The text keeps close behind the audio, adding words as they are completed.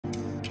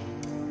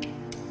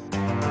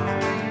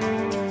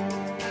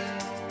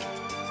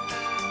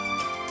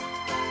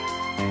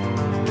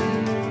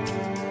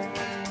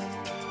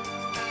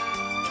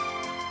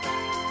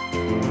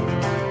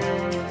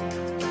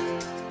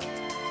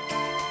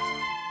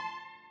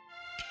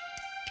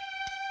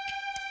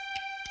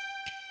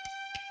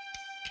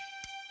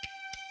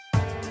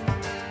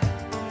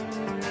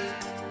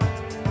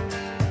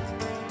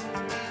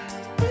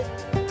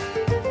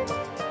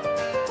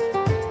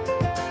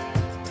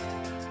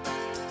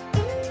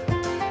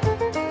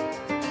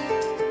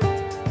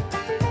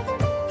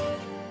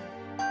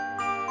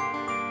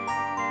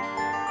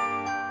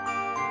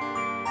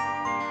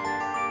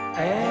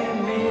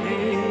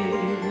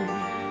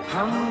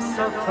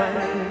सफर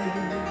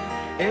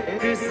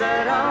एक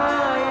जरा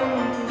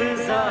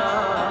इंतजार,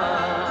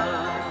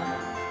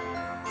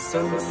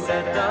 सुन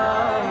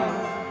सदाएं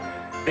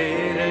दे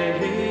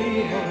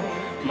रही है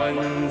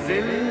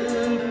मंजिल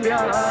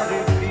प्यार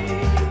की।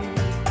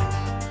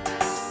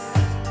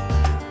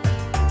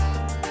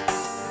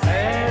 ऐ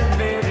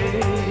मेरे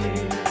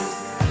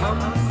हम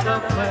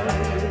सफर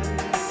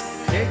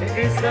एक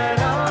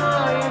जरा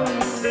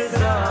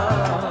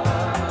इंतजार,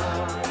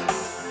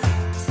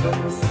 सुन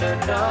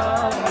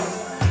सदाएं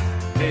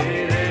दे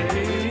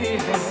रही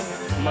है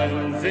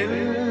मंजिल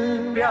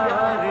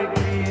प्यार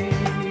की।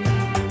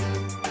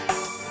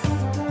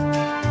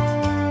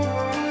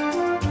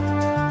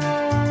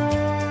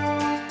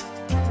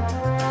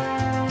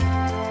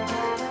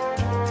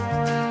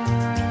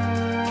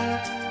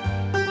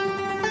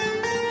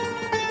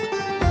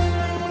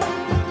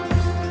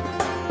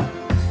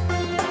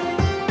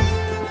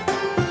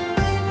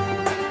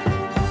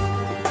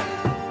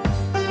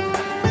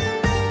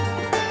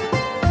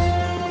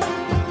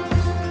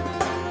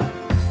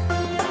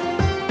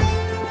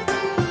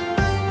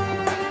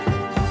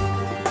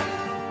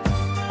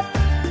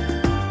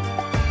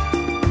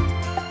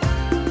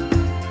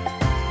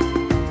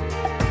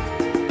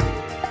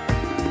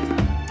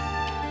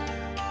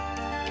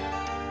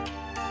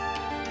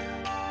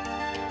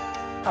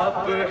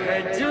 अब है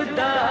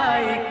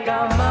जुदाई का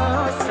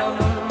मौसम,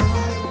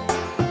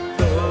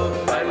 तो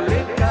पल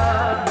का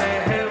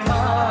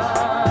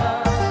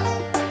मेहमान,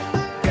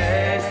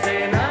 कैसे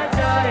ना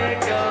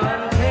जाएगा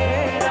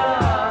अंधेरा,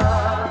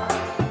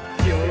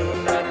 क्यों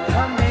न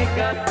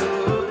थमेगा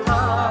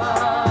तूफान।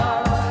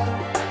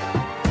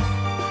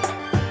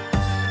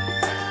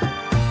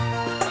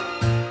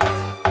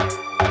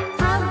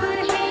 अब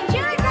है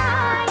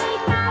जुदाई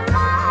का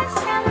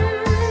मौसम,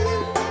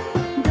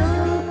 दो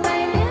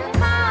पल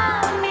का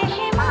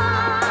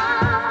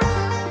मेहमान,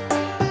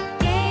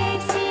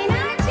 कैसे न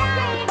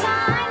जाएगा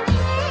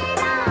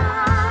अंधेरा,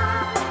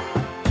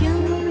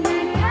 क्यों न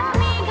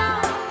थमेगा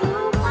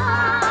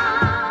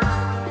तूफान।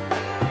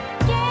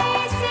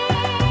 कैसे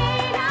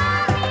ना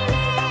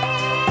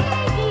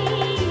मिलेगी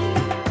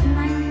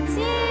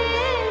मंजिल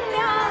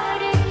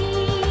प्यार की।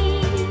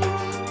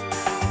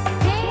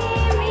 है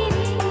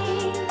मेरे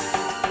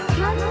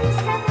हम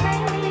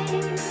सफर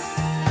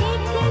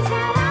एक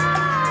जरा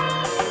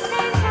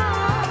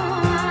इंतजार,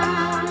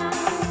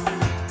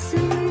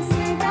 सुन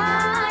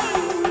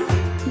सदाएं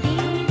दे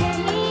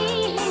रही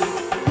है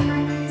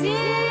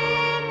मंजिल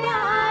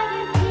प्यार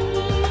की।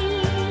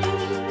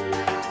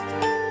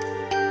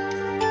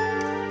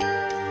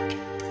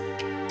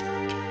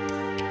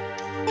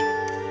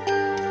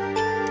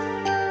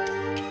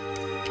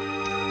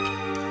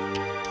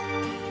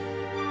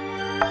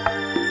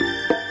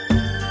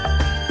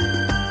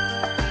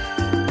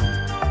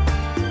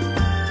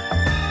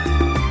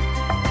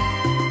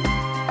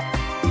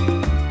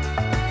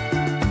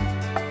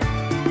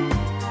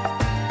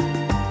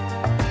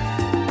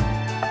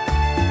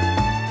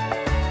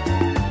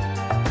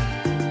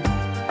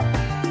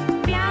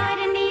 प्यार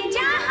ने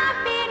जहाँ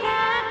पे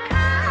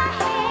रखा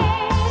है,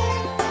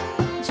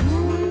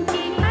 झूम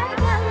के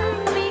कदम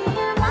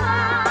मिटवा,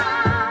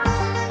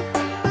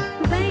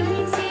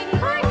 वहीं से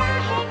खुला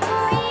है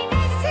कोई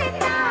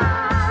रास्ता,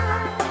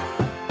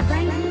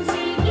 वहीं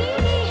से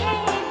गिरी है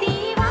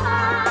दीवार।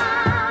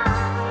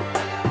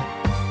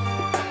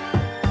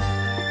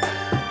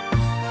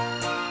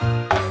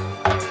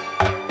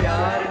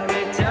 प्यार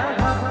ने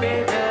जहाँ पे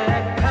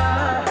रखा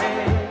है,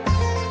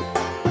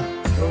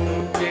 झूम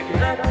के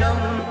कदम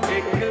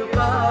एक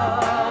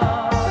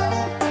बार,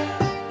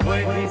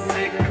 वहीं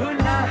से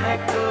खुला है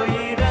कोई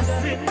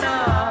रास्ता,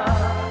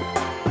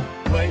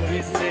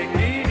 वहीं से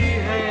गिरी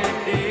है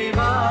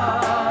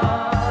दीवार।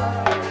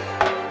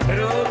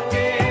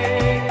 रोके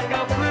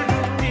कब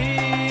रुकी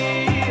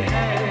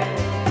है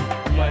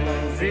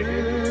मंजिल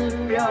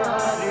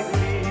प्यार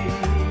की।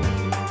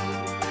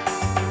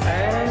 ऐ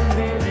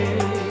मेरे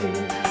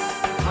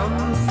हम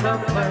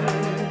सफर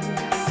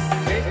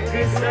एक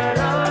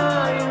जरा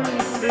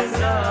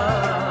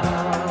इंतजार,